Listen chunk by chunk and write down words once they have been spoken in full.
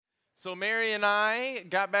So Mary and I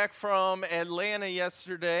got back from Atlanta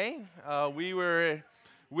yesterday. We were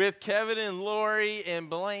with Kevin and Lori and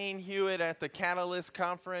Blaine Hewitt at the Catalyst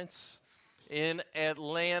Conference in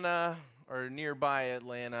Atlanta, or nearby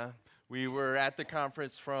Atlanta. We were at the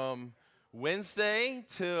conference from Wednesday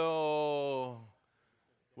till,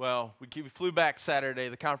 we flew back Saturday.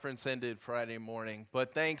 The conference ended Friday morning.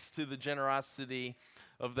 But thanks to the generosity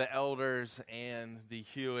of the elders and the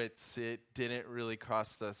Hewitts, it didn't really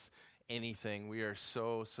cost us anything. We are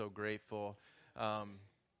so grateful.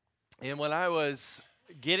 And when I was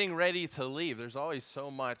getting ready to leave, there's always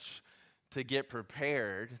so much to get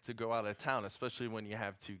prepared to go out of town, especially when you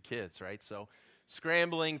have two kids, right? So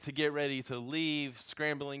scrambling to get ready to leave,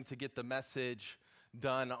 scrambling to get the message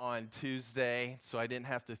done on Tuesday so I didn't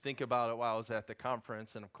have to think about it while I was at the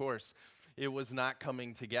conference. And of course, it was not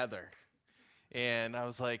coming together. And I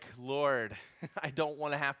was like, Lord, I don't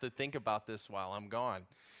want to have to think about this while I'm gone.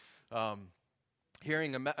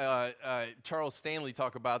 Hearing Charles Stanley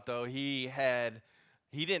talk about, though, he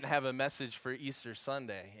didn't have a message for Easter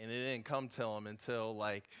Sunday, and it didn't come to him until,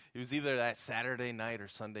 it was either that Saturday night or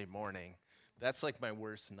Sunday morning. That's, my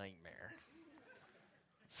worst nightmare.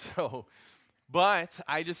 But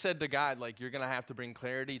I just said to God, you're going to have to bring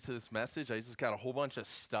clarity to this message. I just got a whole bunch of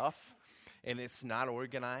stuff, and it's not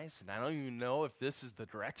organized, and I don't even know if this is the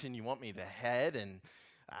direction you want me to head, and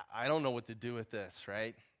I don't know what to do with this,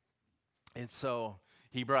 right? And so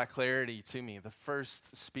he brought clarity to me. The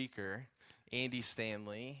first speaker, Andy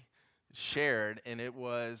Stanley, shared, and it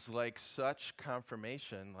was such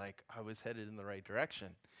confirmation, I was headed in the right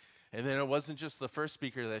direction. And then it wasn't just the first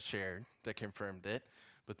speaker that shared, that confirmed it,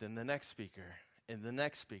 but then the next speaker, and the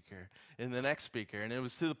next speaker, and the next speaker. And it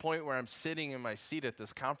was to the point where I'm sitting in my seat at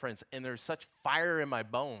this conference, and there's such fire in my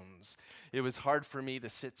bones, it was hard for me to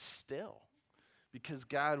sit still. Because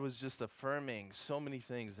God was just affirming so many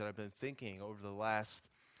things that I've been thinking over the last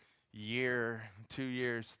year, 2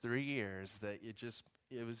 years, 3 years, that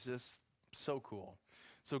it was just so cool.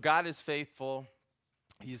 So God is faithful.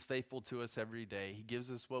 He's faithful to us every day. He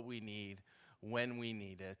gives us what we need when we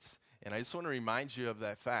need it. And I just want to remind you of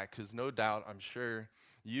that fact, because no doubt, I'm sure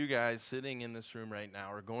you guys sitting in this room right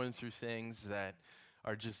now are going through things that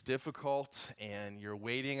are just difficult, and you're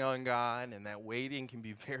waiting on God, and that waiting can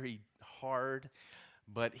be very hard,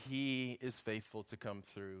 but He is faithful to come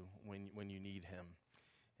through when you need Him.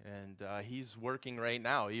 And He's working right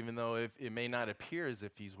now, even though it may not appear as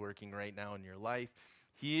if He's working right now in your life.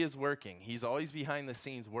 He is working. He's always behind the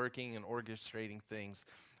scenes working and orchestrating things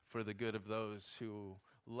for the good of those who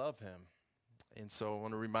love Him. And so I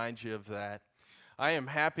want to remind you of that. I am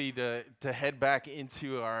happy to head back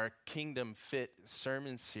into our Kingdom Fit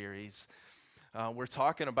sermon series. We're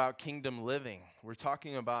talking about kingdom living. We're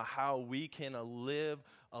talking about how we can live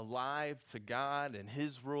alive to God and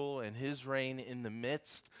His rule and His reign in the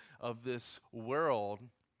midst of this world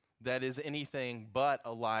that is anything but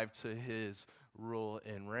alive to His rule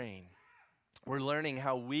and reign. We're learning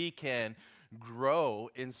how we can grow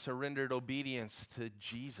in surrendered obedience to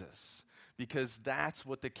Jesus, because that's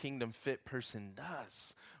what the kingdom fit person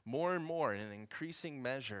does. More and more, in an increasing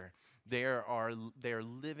measure, they are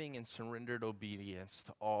living in surrendered obedience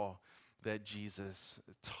to all that Jesus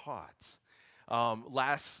taught.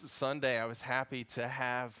 Last Sunday, I was happy to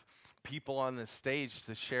have people on the stage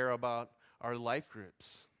to share about our life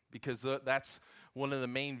groups, because that's one of the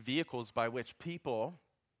main vehicles by which people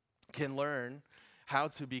can learn how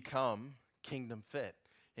to become kingdom fit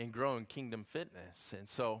and grow in kingdom fitness. And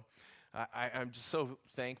so I'm just so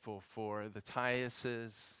thankful for the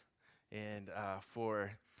Tyuses and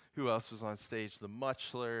for who else was on stage, the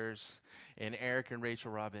Muchlers and Eric and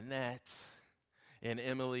Rachel Robinette and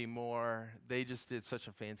Emily Moore. They just did such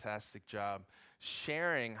a fantastic job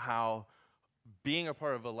sharing how being a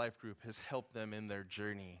part of a life group has helped them in their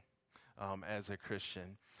journey as a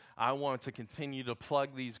Christian. I want to continue to plug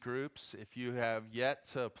these groups. If you have yet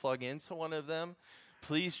to plug into one of them,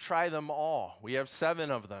 please try them all. We have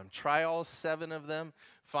 7 of them. Try all 7 of them.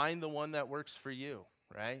 Find the one that works for you,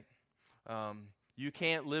 right? You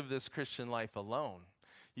can't live this Christian life alone.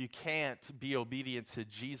 You can't be obedient to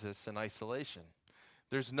Jesus in isolation.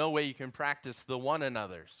 There's no way you can practice the one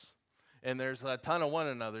another's. And there's a ton of one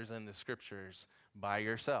another's in the scriptures by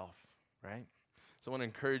yourself, right? So I want to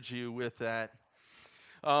encourage you with that.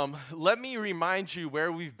 Let me remind you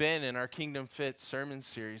where we've been in our Kingdom Fit sermon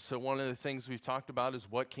series. So one of the things we've talked about is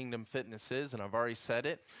what Kingdom Fitness is, and I've already said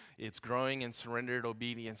it. It's growing in surrendered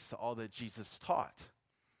obedience to all that Jesus taught.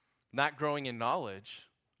 Not growing in knowledge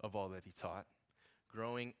of all that He taught,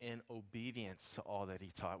 growing in obedience to all that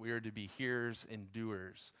He taught. We are to be hearers and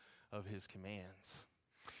doers of His commands.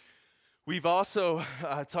 We've also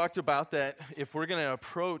talked about that if we're going to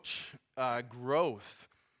approach growth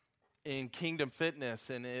in kingdom fitness,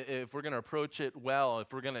 and if we're going to approach it well,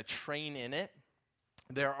 if we're going to train in it,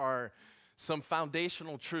 there are some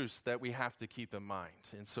foundational truths that we have to keep in mind.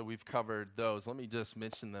 And so we've covered those. Let me just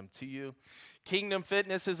mention them to you. Kingdom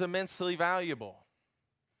fitness is immensely valuable.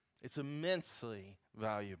 It's immensely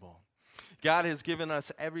valuable. God has given us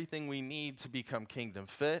everything we need to become kingdom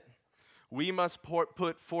fit. We must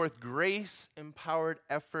put forth grace-empowered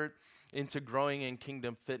effort into growing in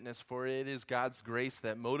kingdom fitness, for it is God's grace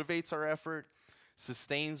that motivates our effort,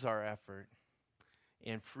 sustains our effort,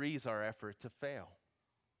 and frees our effort to fail.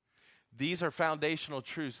 These are foundational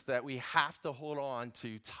truths that we have to hold on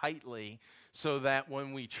to tightly so that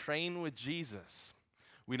when we train with Jesus,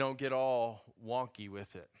 we don't get all wonky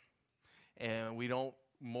with it, and we don't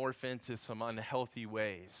morph into some unhealthy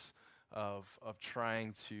ways of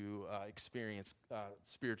trying to experience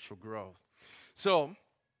spiritual growth. So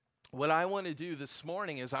what I want to do this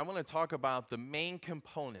morning is I want to talk about the main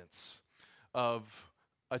components of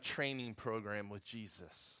a training program with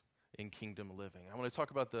Jesus in kingdom living. I want to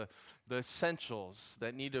talk about the essentials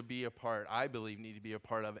that need to be a part, I believe need to be a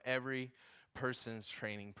part of every person's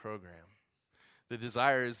training program. The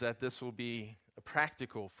desire is that this will be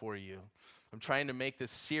practical for you. I'm trying to make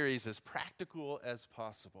this series as practical as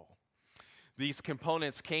possible. These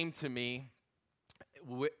components came to me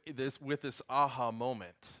with this aha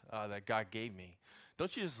moment that God gave me.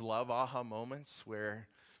 Don't you just love aha moments where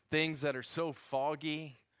things that are so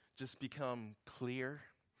foggy just become clear?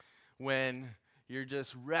 When you're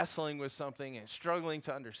just wrestling with something and struggling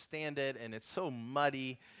to understand it, and it's so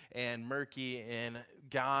muddy and murky, and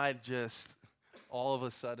God just all of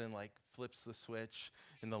a sudden like flips the switch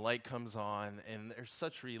and the light comes on, and there's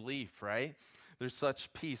such relief, right? There's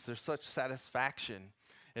such peace, there's such satisfaction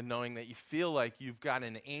in knowing that you feel like you've got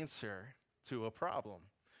an answer to a problem,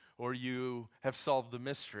 or you have solved the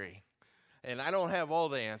mystery. And I don't have all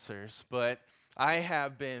the answers, but I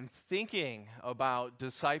have been thinking about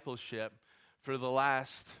discipleship for the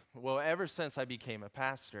ever since I became a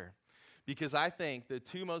pastor, because I think the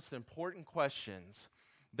two most important questions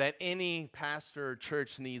that any pastor or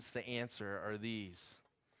church needs to answer are these.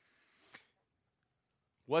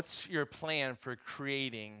 What's your plan for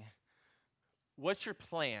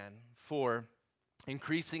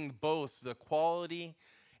increasing both the quality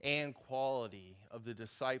and quality of the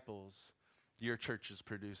disciples your church is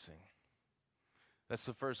producing? That's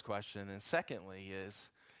the first question. And secondly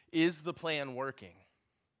is the plan working?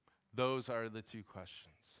 Those are the two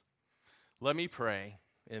questions. Let me pray,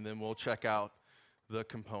 and then we'll check out the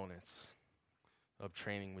components of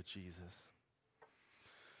training with Jesus.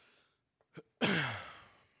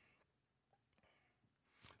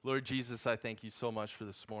 Lord Jesus, I thank you so much for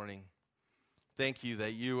this morning. Thank you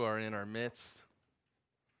that you are in our midst.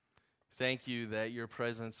 Thank you that your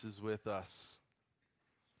presence is with us,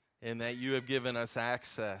 and that you have given us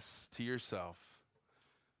access to yourself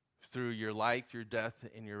through your life, your death,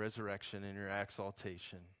 and your resurrection, and your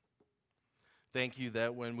exaltation. Thank you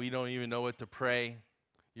that when we don't even know what to pray,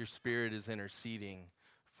 your Spirit is interceding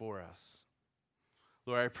for us.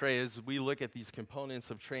 Lord, I pray as we look at these components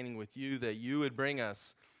of training with you, that you would bring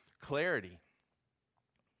us clarity,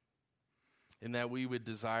 and that we would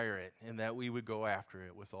desire it, and that we would go after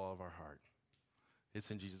it with all of our heart.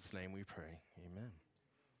 It's in Jesus' name we pray. Amen.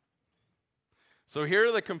 So here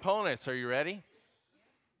are the components. Are you ready?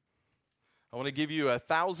 I want to give you a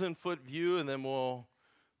 1,000-foot view, and then we'll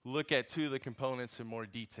look at two of the components in more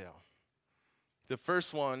detail. The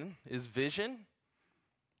first one is vision.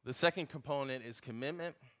 The second component is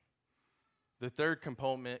commitment. The third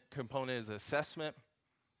component is assessment,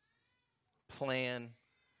 plan,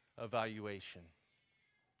 evaluation.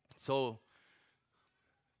 So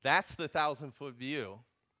that's the 1,000-foot view.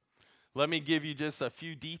 Let me give you just a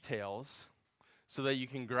few details so that you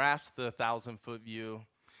can grasp the 1,000-foot view.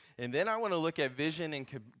 And then I want to look at vision and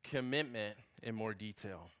commitment in more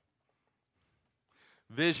detail.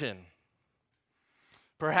 Vision.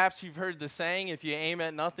 Perhaps you've heard the saying, if you aim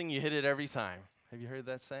at nothing, you hit it every time. Have you heard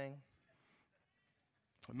that saying?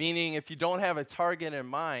 Meaning, if you don't have a target in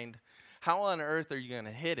mind, how on earth are you going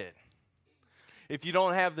to hit it? If you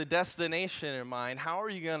don't have the destination in mind, how are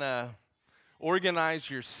you going to organize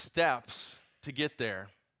your steps to get there?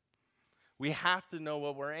 We have to know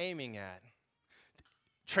what we're aiming at.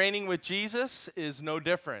 Training with Jesus is no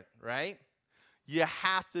different, right? You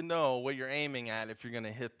have to know what you're aiming at if you're going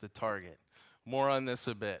to hit the target. More on this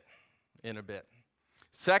in a bit.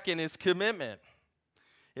 Second is commitment.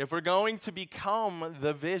 If we're going to become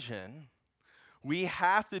the vision, we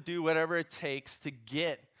have to do whatever it takes to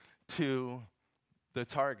get to the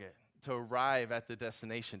target, to arrive at the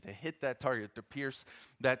destination, to hit that target, to pierce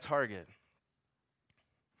that target.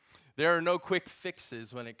 There are no quick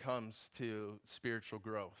fixes when it comes to spiritual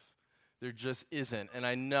growth. There just isn't. And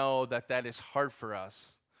I know that that is hard for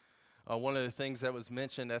us. One of the things that was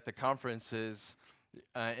mentioned at the conference is,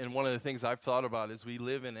 and one of the things I've thought about is we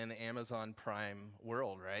live in an Amazon Prime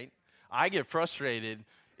world, right? I get frustrated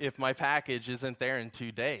if my package isn't there in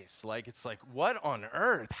 2 days. Like, it's like, what on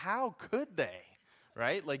earth? How could they?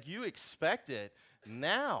 Right? Like, you expect it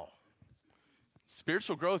now.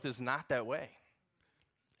 Spiritual growth is not that way.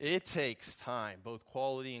 It takes time, both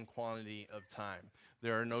quality and quantity of time.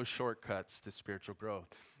 There are no shortcuts to spiritual growth.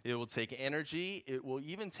 It will take energy. It will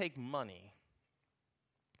even take money.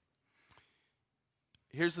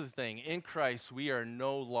 Here's the thing. In Christ, we are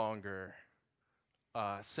no longer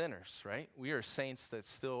sinners, right? We are saints that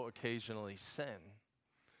still occasionally sin.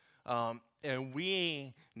 And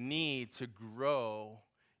we need to grow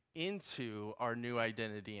into our new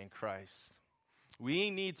identity in Christ. We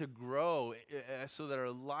need to grow so that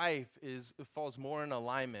our life falls more in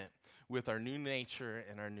alignment with our new nature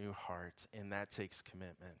and our new heart, and that takes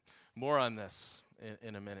commitment. More on this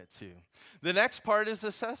in a minute, too. The next part is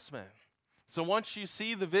assessment. So once you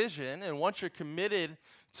see the vision and once you're committed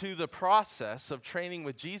to the process of training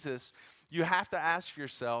with Jesus, you have to ask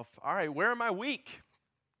yourself, all right, where am I weak?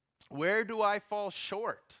 Where do I fall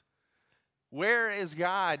short? Where is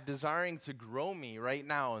God desiring to grow me right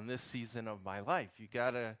now in this season of my life? You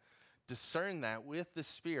got to discern that with the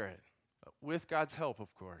Spirit, with God's help,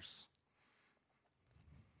 of course.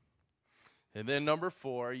 And then number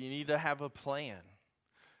 4, you need to have a plan.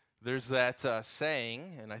 There's that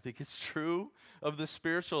saying, and I think it's true of the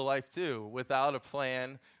spiritual life too, without a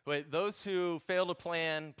plan. Those who fail to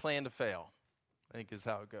plan to fail, I think is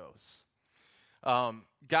how it goes.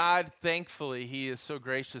 God, thankfully, he is so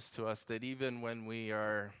gracious to us that even when we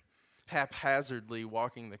are haphazardly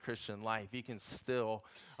walking the Christian life, he can still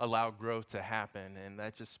allow growth to happen, and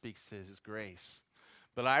that just speaks to his grace.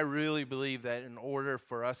 But I really believe that in order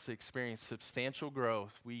for us to experience substantial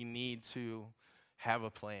growth, we need to have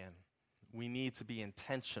a plan. We need to be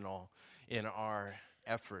intentional in our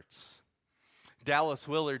efforts. Dallas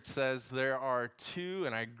Willard says there are 2,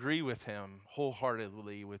 and I agree with him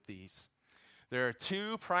wholeheartedly with these. There are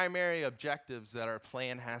 2 primary objectives that our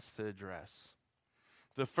plan has to address.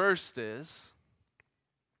 The first is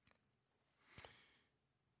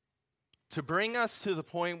to bring us to the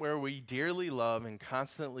point where we dearly love and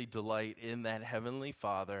constantly delight in that Heavenly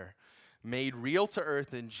Father made real to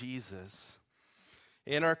earth in Jesus,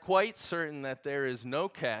 and are quite certain that there is no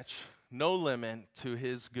catch, no limit to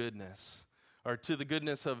his goodness, or to the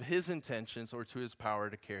goodness of his intentions, or to his power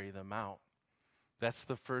to carry them out. That's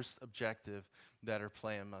the first objective that our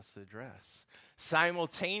plan must address.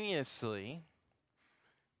 Simultaneously,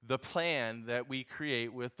 the plan that we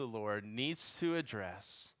create with the Lord needs to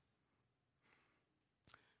address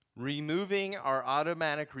removing our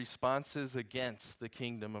automatic responses against the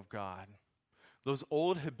kingdom of God. Those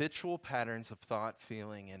old habitual patterns of thought,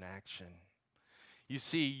 feeling, and action. You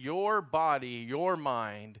see, your body, your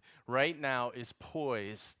mind, right now is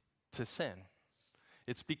poised to sin.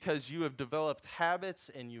 It's because you have developed habits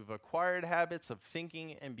and you've acquired habits of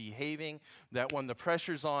thinking and behaving that when the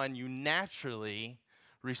pressure's on, you naturally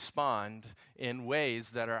respond in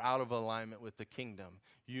ways that are out of alignment with the kingdom.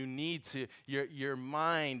 You need to, your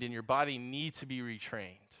mind and your body need to be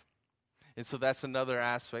retrained. And so that's another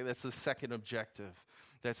aspect. That's the second objective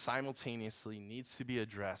that simultaneously needs to be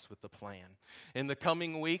addressed with the plan. In the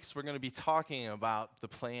coming weeks, we're going to be talking about the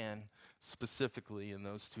plan specifically in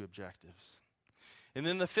those 2 objectives. And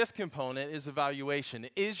then the 5th component is evaluation.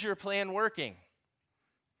 Is your plan working?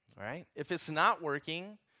 All right? If it's not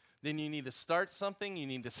working, then you need to start something, you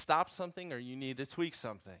need to stop something, or you need to tweak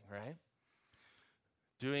something, right?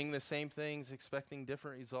 Doing the same things, expecting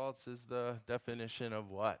different results is the definition of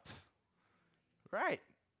what? Right.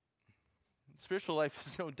 Spiritual life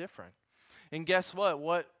is no different. And guess what?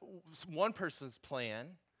 What one person's plan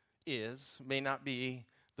may not be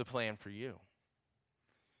the plan for you.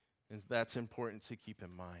 And that's important to keep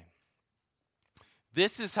in mind.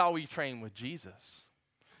 This is how we train with Jesus.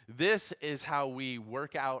 This is how we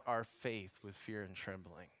work out our faith with fear and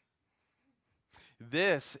trembling.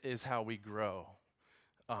 This is how we grow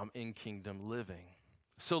in kingdom living.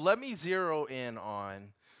 So let me zero in on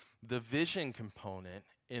the vision component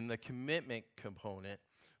and the commitment component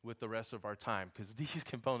with the rest of our time, because these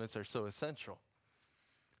components are so essential.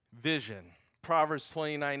 Vision. Proverbs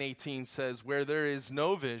 29:18 says, where there is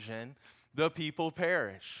no vision, the people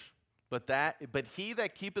perish. But he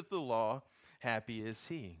that keepeth the law, happy is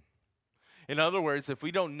he. In other words, if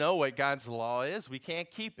we don't know what God's law is, we can't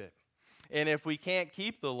keep it. And if we can't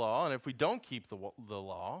keep the law, and if we don't keep the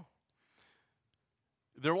law,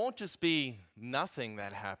 there won't just be nothing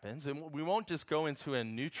that happens, and we won't just go into a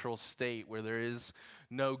neutral state where there is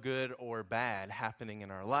no good or bad happening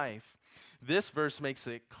in our life. This verse makes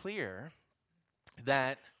it clear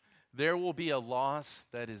that there will be a loss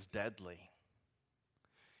that is deadly.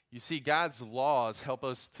 You see, God's laws help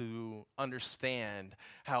us to understand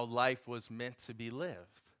how life was meant to be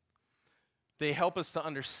lived. They help us to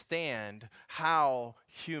understand how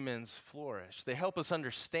humans flourish. They help us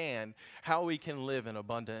understand how we can live in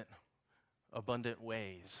abundant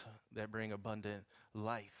ways that bring abundant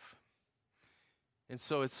life. And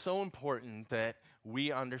so it's so important that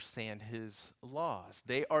we understand his laws.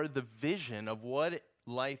 They are the vision of what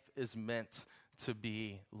life is meant to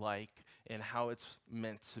be like and how it's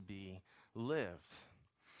meant to be lived.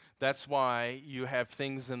 That's why you have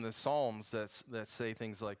things in the Psalms that say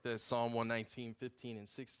things like this. Psalm 119, 15, and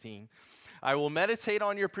 16. I will meditate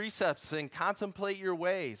on your precepts and contemplate your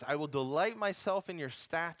ways. I will delight myself in your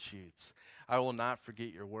statutes. I will not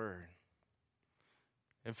forget your word.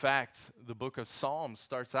 In fact, the book of Psalms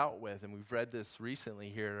starts out with, and we've read this recently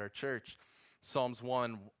here at our church, Psalm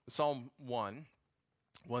 1,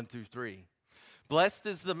 1 through 3. Blessed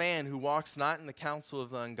is the man who walks not in the counsel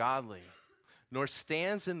of the ungodly, nor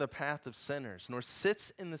stands in the path of sinners, nor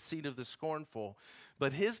sits in the seat of the scornful,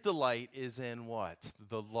 but his delight is in what?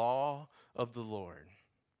 The law of the Lord.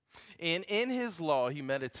 And in his law he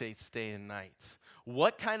meditates day and night.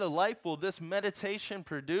 What kind of life will this meditation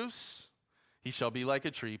produce? He shall be like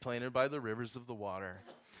a tree planted by the rivers of the water,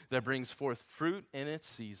 that brings forth fruit in its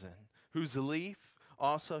season, whose leaf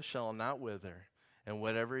also shall not wither, and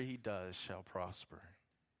whatever he does shall prosper.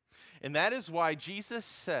 And that is why Jesus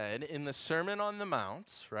said in the Sermon on the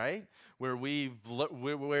Mount, right, where we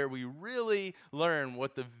really learn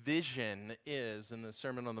what the vision is in the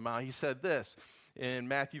Sermon on the Mount, he said this in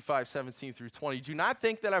Matthew 5, 17 through 20, do not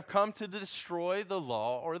think that I've come to destroy the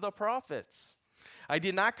law or the prophets. I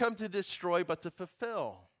did not come to destroy, but to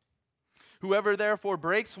fulfill. Whoever therefore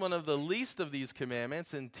breaks one of the least of these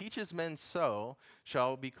commandments and teaches men so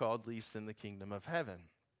shall be called least in the kingdom of heaven.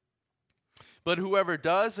 But whoever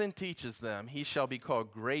does and teaches them, he shall be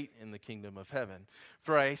called great in the kingdom of heaven.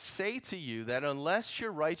 For I say to you that unless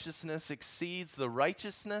your righteousness exceeds the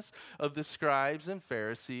righteousness of the scribes and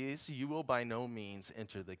Pharisees, you will by no means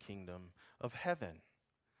enter the kingdom of heaven.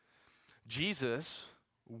 Jesus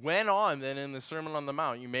went on then in the Sermon on the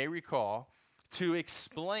Mount, you may recall, to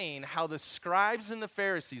explain how the scribes and the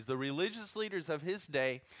Pharisees, the religious leaders of his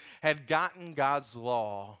day, had gotten God's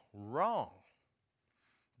law wrong.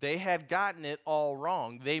 They had gotten it all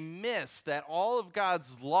wrong. They missed that all of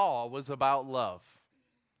God's law was about love.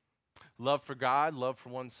 Love for God, love for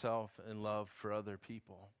oneself, and love for other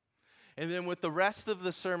people. And then with the rest of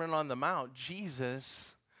the Sermon on the Mount,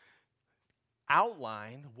 Jesus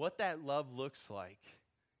outlined what that love looks like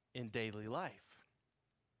in daily life.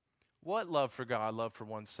 What love for God, love for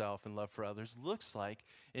oneself, and love for others looks like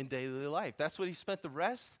in daily life. That's what he spent the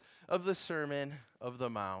rest of the Sermon of the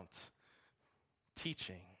Mount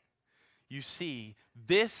teaching. You see,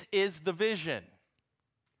 this is the vision.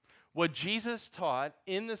 What Jesus taught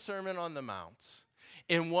in the Sermon on the Mount,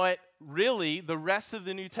 and what really the rest of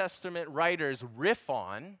the New Testament writers riff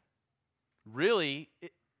on, really,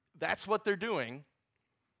 that's what they're doing,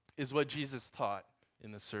 is what Jesus taught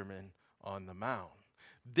in the Sermon on the Mount.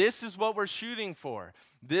 This is what we're shooting for.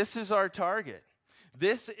 This is our target.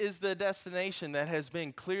 This is the destination that has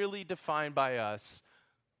been clearly defined by us,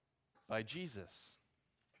 by Jesus.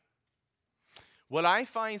 What I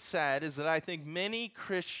find sad is that I think many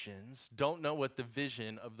Christians don't know what the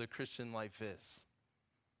vision of the Christian life is.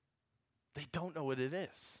 They don't know what it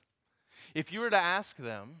is. If you were to ask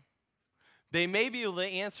them, they may be able to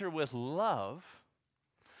answer with love,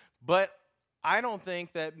 but I don't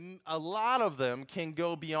think that a lot of them can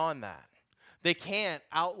go beyond that. They can't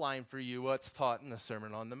outline for you what's taught in the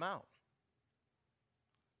Sermon on the Mount.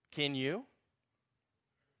 Can you?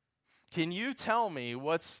 Can you tell me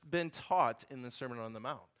what's been taught in the Sermon on the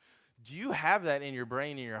Mount? Do you have that in your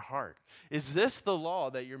brain and your heart? Is this the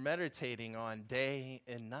law that you're meditating on day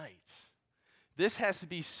and night? This has to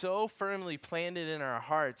be so firmly planted in our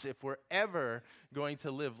hearts if we're ever going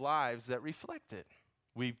to live lives that reflect it.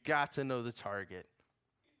 We've got to know the target.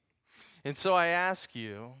 And so I ask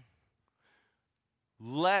you,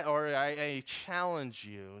 I challenge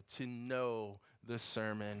you to know the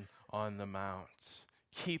Sermon on the Mount.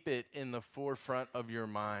 Keep it in the forefront of your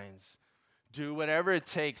minds. Do whatever it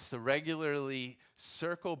takes to regularly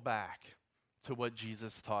circle back to what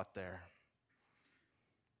Jesus taught there.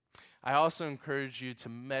 I also encourage you to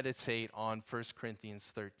meditate on 1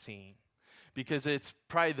 Corinthians 13. because it's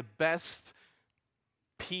probably the best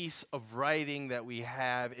piece of writing that we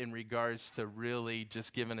have in regards to really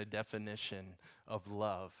just giving a definition of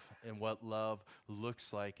love and what love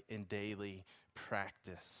looks like in daily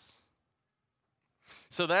practice.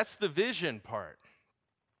 So that's the vision part.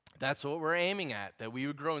 That's what we're aiming at, that we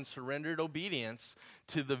would grow in surrendered obedience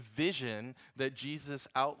to the vision that Jesus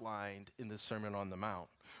outlined in the Sermon on the Mount.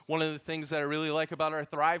 One of the things that I really like about our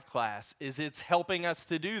Thrive class is it's helping us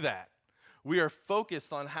to do that. We are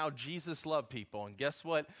focused on how Jesus loved people. And guess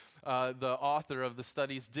what the author of the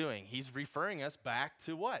study is doing? He's referring us back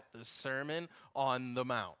to what? The Sermon on the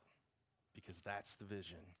Mount, because that's the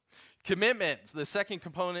vision. Commitment. The second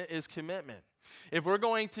component is commitment. If we're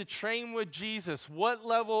going to train with Jesus, what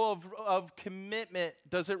level of commitment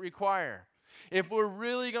does it require? If we're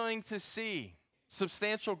really going to see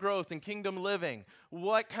substantial growth in kingdom living,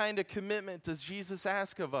 what kind of commitment does Jesus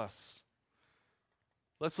ask of us?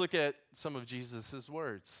 Let's look at some of Jesus'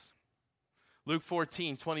 words. Luke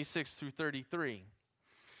 14, 26 through 33.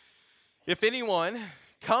 If anyone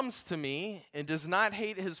comes to me and does not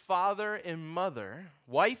hate his father and mother,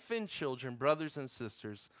 wife and children, brothers and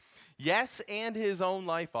sisters, yes, and his own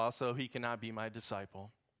life also, he cannot be my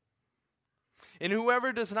disciple. And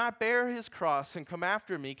whoever does not bear his cross and come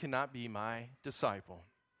after me cannot be my disciple.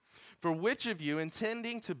 For which of you,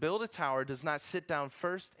 intending to build a tower, does not sit down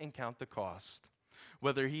first and count the cost,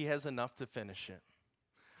 whether he has enough to finish it?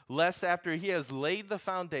 Lest after he has laid the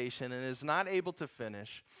foundation and is not able to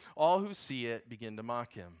finish, all who see it begin to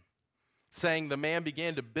mock him, saying, the man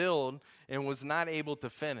began to build and was not able to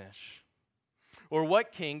finish. Or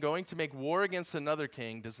what king, going to make war against another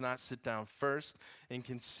king, does not sit down first and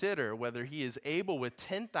consider whether he is able with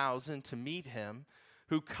 10,000 to meet him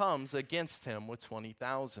who comes against him with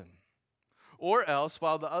 20,000? Or else,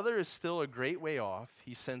 while the other is still a great way off,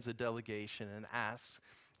 he sends a delegation and asks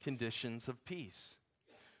conditions of peace.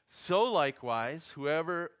 So likewise,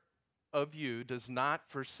 whoever of you does not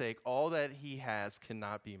forsake all that he has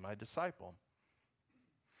cannot be my disciple.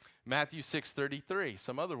 Matthew 6:33,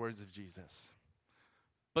 some other words of Jesus.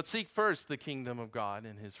 But seek first the kingdom of God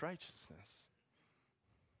and his righteousness.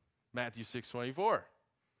 Matthew 6:24.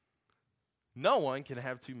 No one can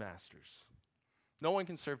have two masters. No one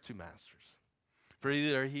can serve two masters. For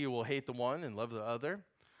either he will hate the one and love the other,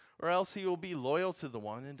 or else he will be loyal to the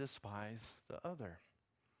one and despise the other.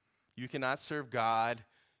 You cannot serve God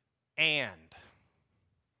and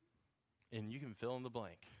you can fill in the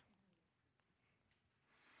blank.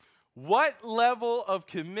 What level of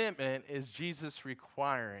commitment is Jesus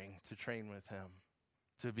requiring to train with him,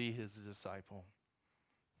 to be his disciple?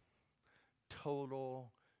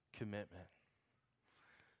 Total commitment.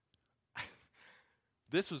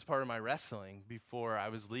 This was part of my wrestling before I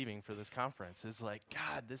was leaving for this conference. It's like,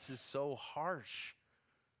 God, this is so harsh.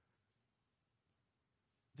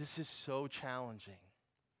 This is so challenging.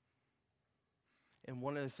 And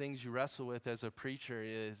one of the things you wrestle with as a preacher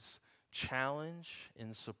is challenge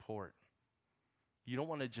and support. You don't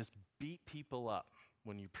want to just beat people up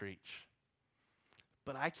when you preach.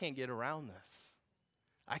 But I can't get around this.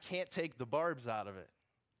 I can't take the barbs out of it.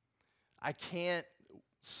 I can't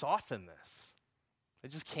soften this. I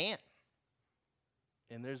just can't.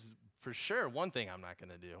 And there's for sure one thing I'm not going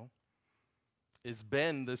to do is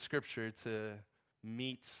bend the scripture to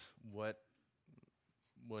meet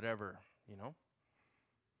whatever, you know.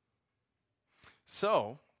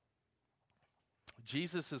 So,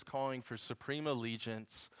 Jesus is calling for supreme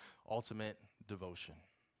allegiance, ultimate devotion.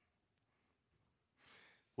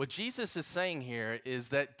 What Jesus is saying here is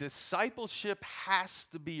that discipleship has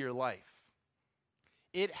to be your life.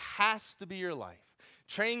 It has to be your life.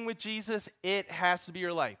 Training with Jesus, it has to be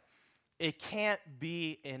your life. It can't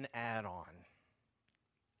be an add-on.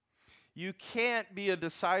 You can't be a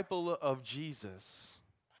disciple of Jesus,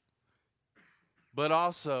 but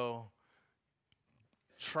also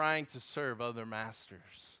trying to serve other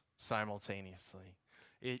masters simultaneously.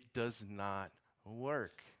 It does not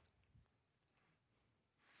work.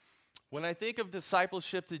 When I think of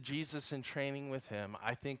discipleship to Jesus and training with him,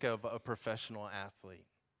 I think of a professional athlete.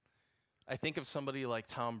 I think of somebody like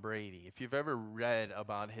Tom Brady. If you've ever read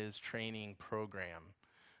about his training program,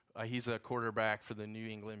 he's a quarterback for the New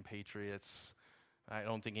England Patriots. I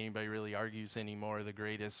don't think anybody really argues anymore, the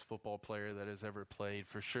greatest football player that has ever played,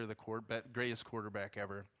 for sure the greatest quarterback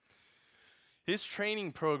ever. His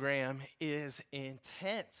training program is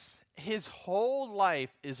intense. His whole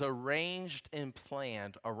life is arranged and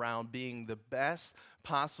planned around being the best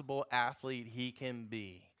possible athlete he can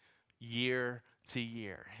be year to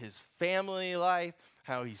year. His family life,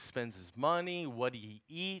 how he spends his money, what he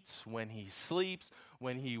eats, when he sleeps,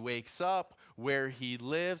 when he wakes up, where he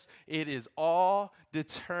lives. It is all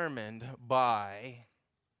determined by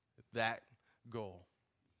that goal.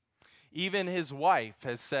 Even his wife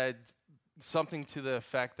has said something to the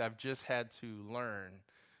effect, I've just had to learn,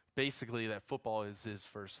 basically, that football is his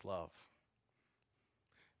first love.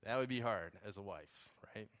 That would be hard as a wife,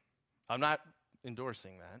 right? I'm not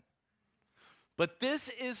endorsing that. But this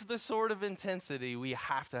is the sort of intensity we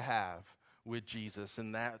have to have with Jesus,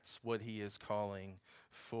 and that's what he is calling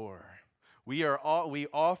for. We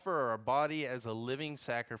offer our body as a living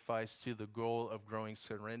sacrifice to the goal of growing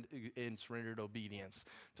in surrendered obedience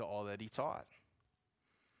to all that he taught.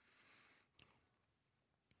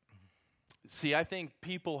 See, I think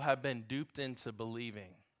people have been duped into believing.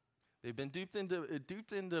 They've been duped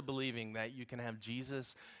into believing that you can have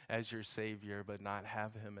Jesus as your Savior, but not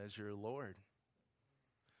have him as your Lord.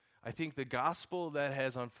 I think the gospel that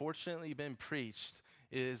has unfortunately been preached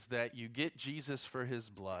is that you get Jesus for his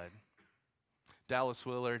blood. Dallas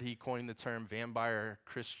Willard, he coined the term vampire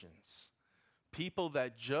Christians. People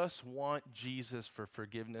that just want Jesus for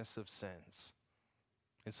forgiveness of sins,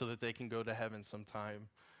 and so that they can go to heaven sometime,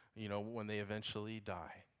 when they eventually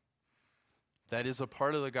die. That is a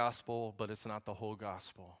part of the gospel, but it's not the whole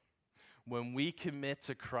gospel. When we commit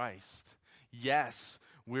to Christ, yes,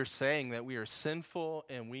 we're saying that we are sinful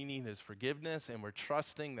and we need his forgiveness, and we're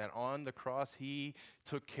trusting that on the cross he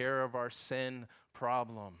took care of our sin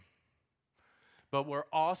problem. But we're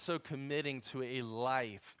also committing to a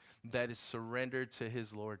life that is surrendered to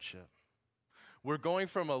his lordship. We're going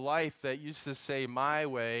from a life that used to say my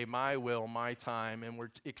way, my will, my time, and we're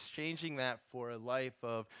exchanging that for a life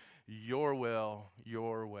of your will,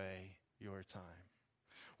 your way, your time.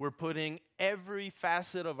 We're putting every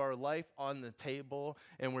facet of our life on the table,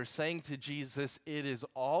 and we're saying to Jesus, it is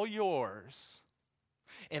all yours.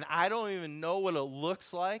 And I don't even know what it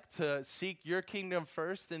looks like to seek your kingdom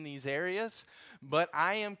first in these areas, but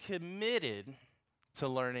I am committed to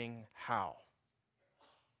learning how.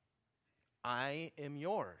 I am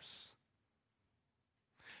yours.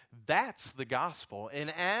 That's the gospel.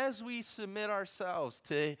 And as we submit ourselves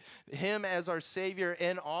to him as our Savior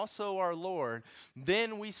and also our Lord,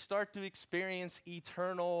 then we start to experience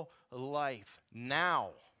eternal life now.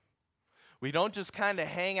 We don't just kind of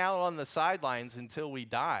hang out on the sidelines until we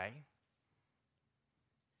die.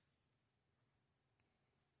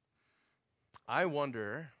 I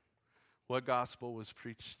wonder what gospel was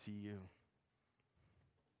preached to you.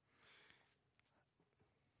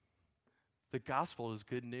 The gospel is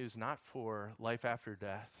good news not for life after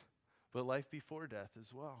death, but life before death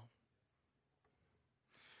as well.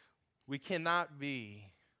 We cannot be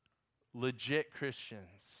legit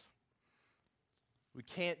Christians. We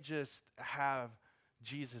can't just have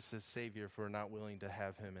Jesus as Savior if we're not willing to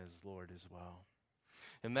have him as Lord as well.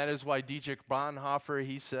 And that is why Dietrich Bonhoeffer,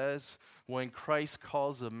 he says, when Christ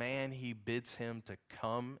calls a man, he bids him to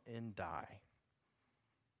come and die.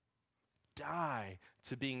 Die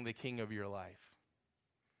to being the king of your life.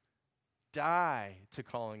 Die to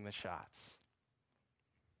calling the shots.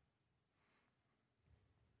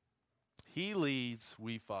 He leads,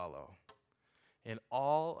 we follow. And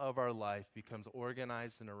all of our life becomes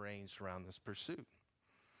organized and arranged around this pursuit.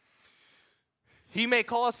 He may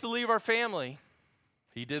call us to leave our family.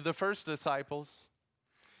 He did the first disciples.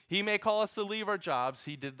 He may call us to leave our jobs.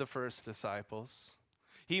 He did the first disciples.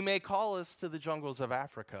 He may call us to the jungles of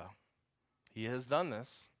Africa. He has done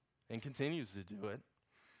this and continues to do it.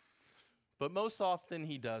 But most often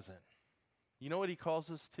he doesn't. You know what he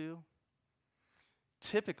calls us to?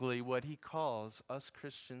 Typically what he calls us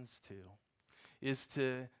Christians to is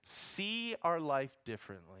to see our life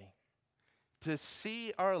differently, to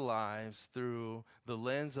see our lives through the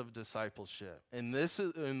lens of discipleship.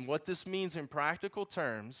 And what this means in practical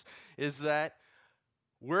terms is that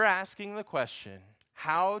we're asking the question,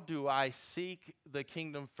 how do I seek the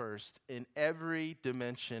kingdom first in every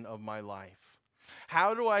dimension of my life?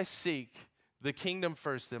 How do I seek the kingdom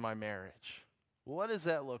first in my marriage? What does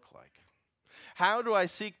that look like? How do I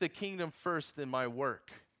seek the kingdom first in my work?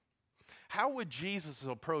 How would Jesus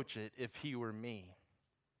approach it if he were me?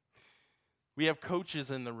 We have coaches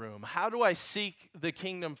in the room. How do I seek the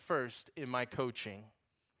kingdom first in my coaching?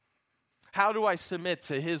 How do I submit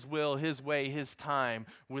to his will, his way, his time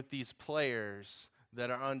with these players that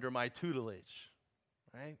are under my tutelage,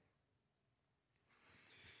 right?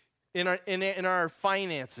 In our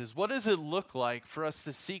finances, what does it look like for us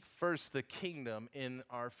to seek first the kingdom in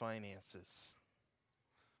our finances?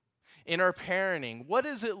 In our parenting, what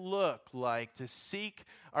does it look like to seek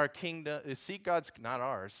our kingdom, seek God's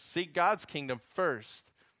kingdom first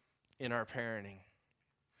in our parenting?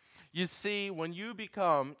 You see, when you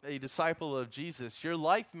become a disciple of Jesus, your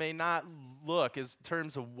life may not look, as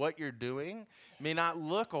terms of what you're doing, may not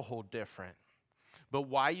look a whole different. But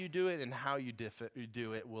why you do it and how you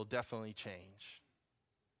do it will definitely change.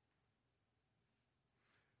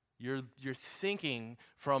 Your thinking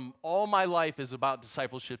from all my life is about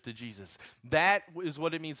discipleship to Jesus. That is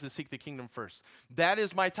what it means to seek the kingdom first. That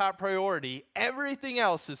is my top priority. Everything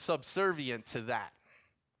else is subservient to that.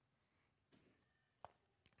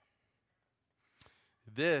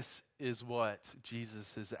 This is what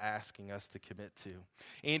Jesus is asking us to commit to.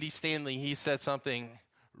 Andy Stanley, he said something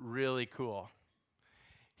really cool.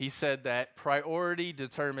 He said that priority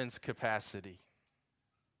determines capacity.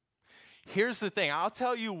 Here's the thing. I'll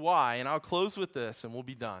tell you why, and I'll close with this, and we'll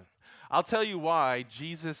be done. I'll tell you why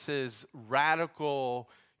Jesus' radical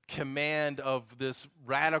command of this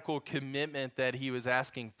radical commitment that he was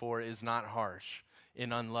asking for is not harsh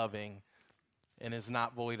and unloving and is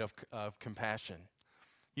not void of compassion.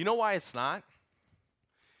 You know why it's not?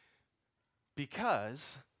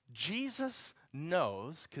 Because Jesus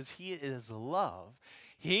knows, because he is love,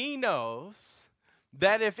 he knows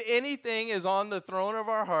that if anything is on the throne of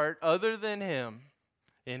our heart other than him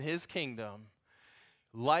in his kingdom,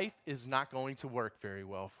 life is not going to work very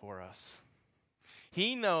well for us.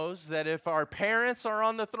 He knows that if our parents are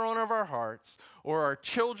on the throne of our hearts, or our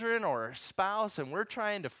children, or our spouse, and we're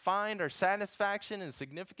trying to find our satisfaction and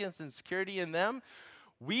significance and security in them,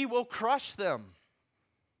 we will crush them.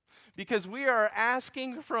 Because we are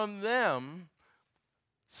asking from them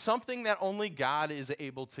something that only God is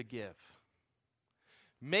able to give.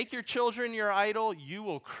 Make your children your idol, you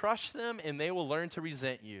will crush them, and they will learn to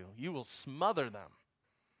resent you. You will smother them.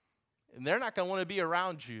 And they're not going to want to be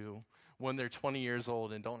around you when they're 20 years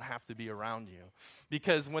old and don't have to be around you.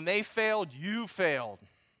 Because when they failed, you failed.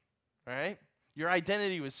 Right? Your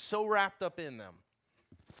identity was so wrapped up in them.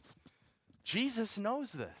 Jesus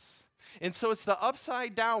knows this. And so it's the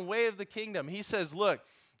upside down way of the kingdom. He says, look,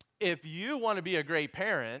 if you want to be a great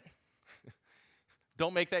parent,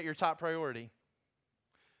 don't make that your top priority.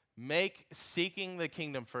 Make seeking the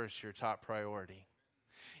kingdom first your top priority.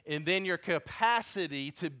 And then your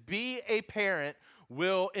capacity to be a parent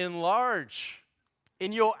will enlarge.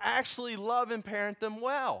 And you'll actually love and parent them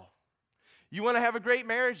well. You want to have a great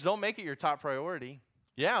marriage? Don't make it your top priority.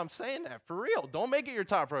 Yeah, I'm saying that for real. Don't make it your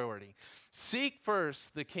top priority. Seek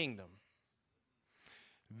first the kingdom.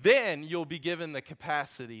 Then you'll be given the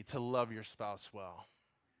capacity to love your spouse well.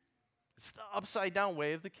 It's the upside down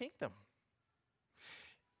way of the kingdom.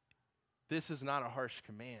 This is not a harsh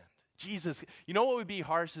command. Jesus, you know what would be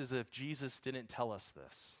harsh is if Jesus didn't tell us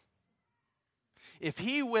this. If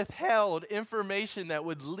he withheld information that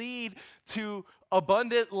would lead to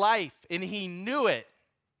abundant life and he knew it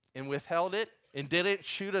and withheld it and didn't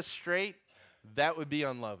shoot us straight, that would be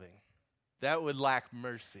unloving. That would lack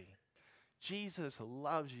mercy. Jesus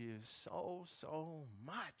loves you so, so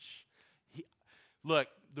much. Look,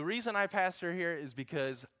 the reason I pastor here is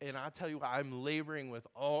because, and I'll tell you why, I'm laboring with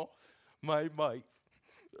all my might.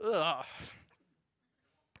 I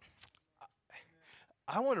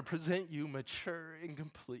want to present you mature and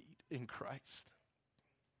complete in Christ.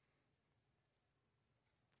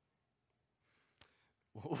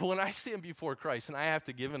 When I stand before Christ and I have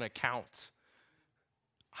to give an account,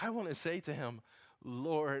 I want to say to him,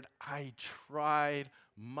 Lord, I tried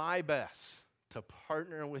my best to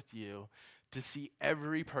partner with you to see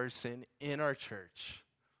every person in our church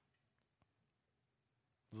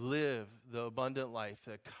live the abundant life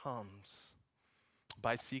that comes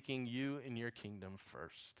by seeking you and your kingdom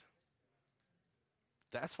first.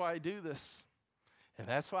 That's why I do this. And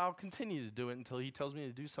that's why I'll continue to do it until he tells me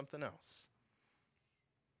to do something else.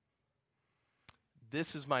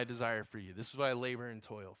 This is my desire for you. This is what I labor and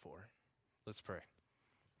toil for. Let's pray.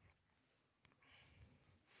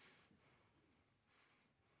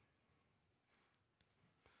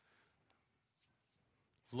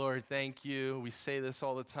 Lord, thank you. We say this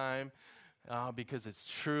all the time because it's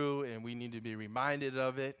true and we need to be reminded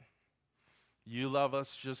of it. You love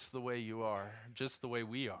us just the way you are, just the way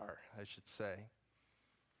we are, I should say.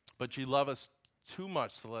 But you love us too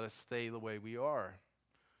much to let us stay the way we are.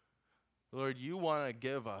 Lord, you want to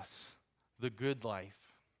give us the good life.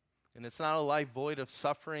 And it's not a life void of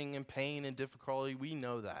suffering and pain and difficulty. We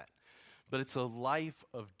know that. But it's a life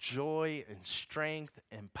of joy and strength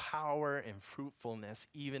and power and fruitfulness,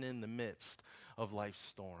 even in the midst of life's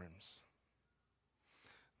storms.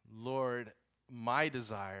 Lord, my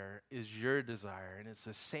desire is your desire, and it's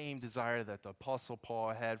the same desire that the Apostle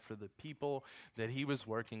Paul had for the people that he was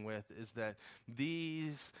working with, is that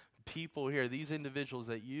these people here, these individuals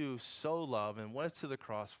that you so love and went to the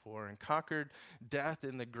cross for and conquered death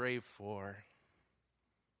in the grave for,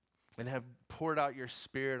 and have poured out your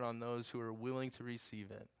Spirit on those who are willing to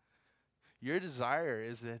receive it. Your desire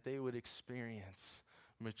is that they would experience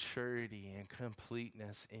maturity and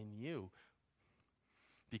completeness in you,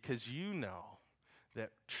 because you know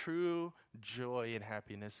that true joy and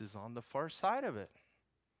happiness is on the far side of it.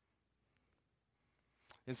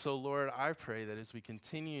 And so, Lord, I pray that as we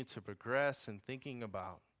continue to progress in thinking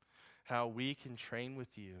about how we can train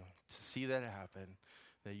with you to see that happen,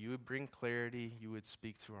 that you would bring clarity, you would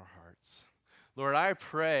speak to our hearts. Lord, I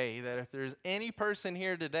pray that if there's any person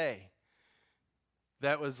here today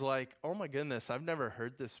that was like, oh my goodness, I've never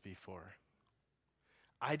heard this before.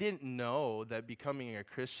 I didn't know that becoming a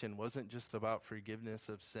Christian wasn't just about forgiveness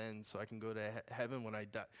of sins so I can go to heaven when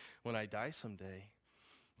I die someday.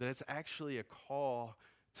 That it's actually a call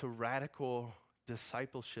to radical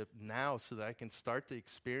discipleship now so that I can start to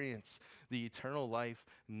experience the eternal life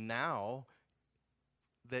now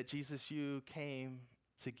that Jesus, you came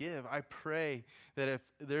to give. I pray that if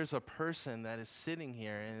there's a person that is sitting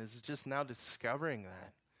here and is just now discovering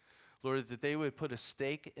that, Lord, that they would put a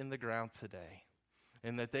stake in the ground today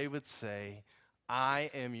and that they would say, I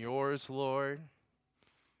am yours, Lord.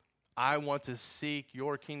 I want to seek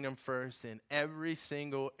your kingdom first in every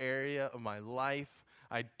single area of my life.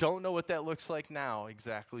 I don't know what that looks like now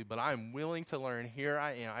exactly, but I'm willing to learn. Here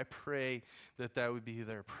I am. I pray that that would be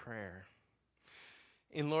their prayer.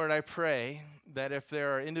 And Lord, I pray that if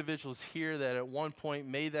there are individuals here that at one point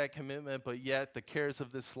made that commitment, but yet the cares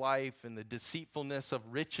of this life and the deceitfulness of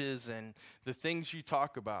riches and the things you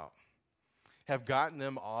talk about have gotten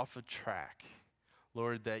them off a track,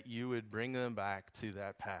 Lord, that you would bring them back to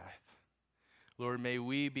that path. Lord, may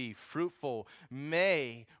we be fruitful.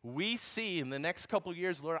 May we see in the next couple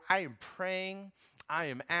years, Lord, I am praying, I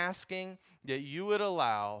am asking that you would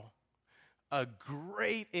allow a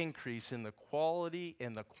great increase in the quality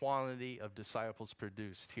and the quantity of disciples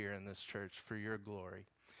produced here in this church for your glory.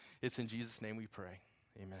 It's in Jesus' name we pray.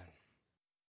 Amen.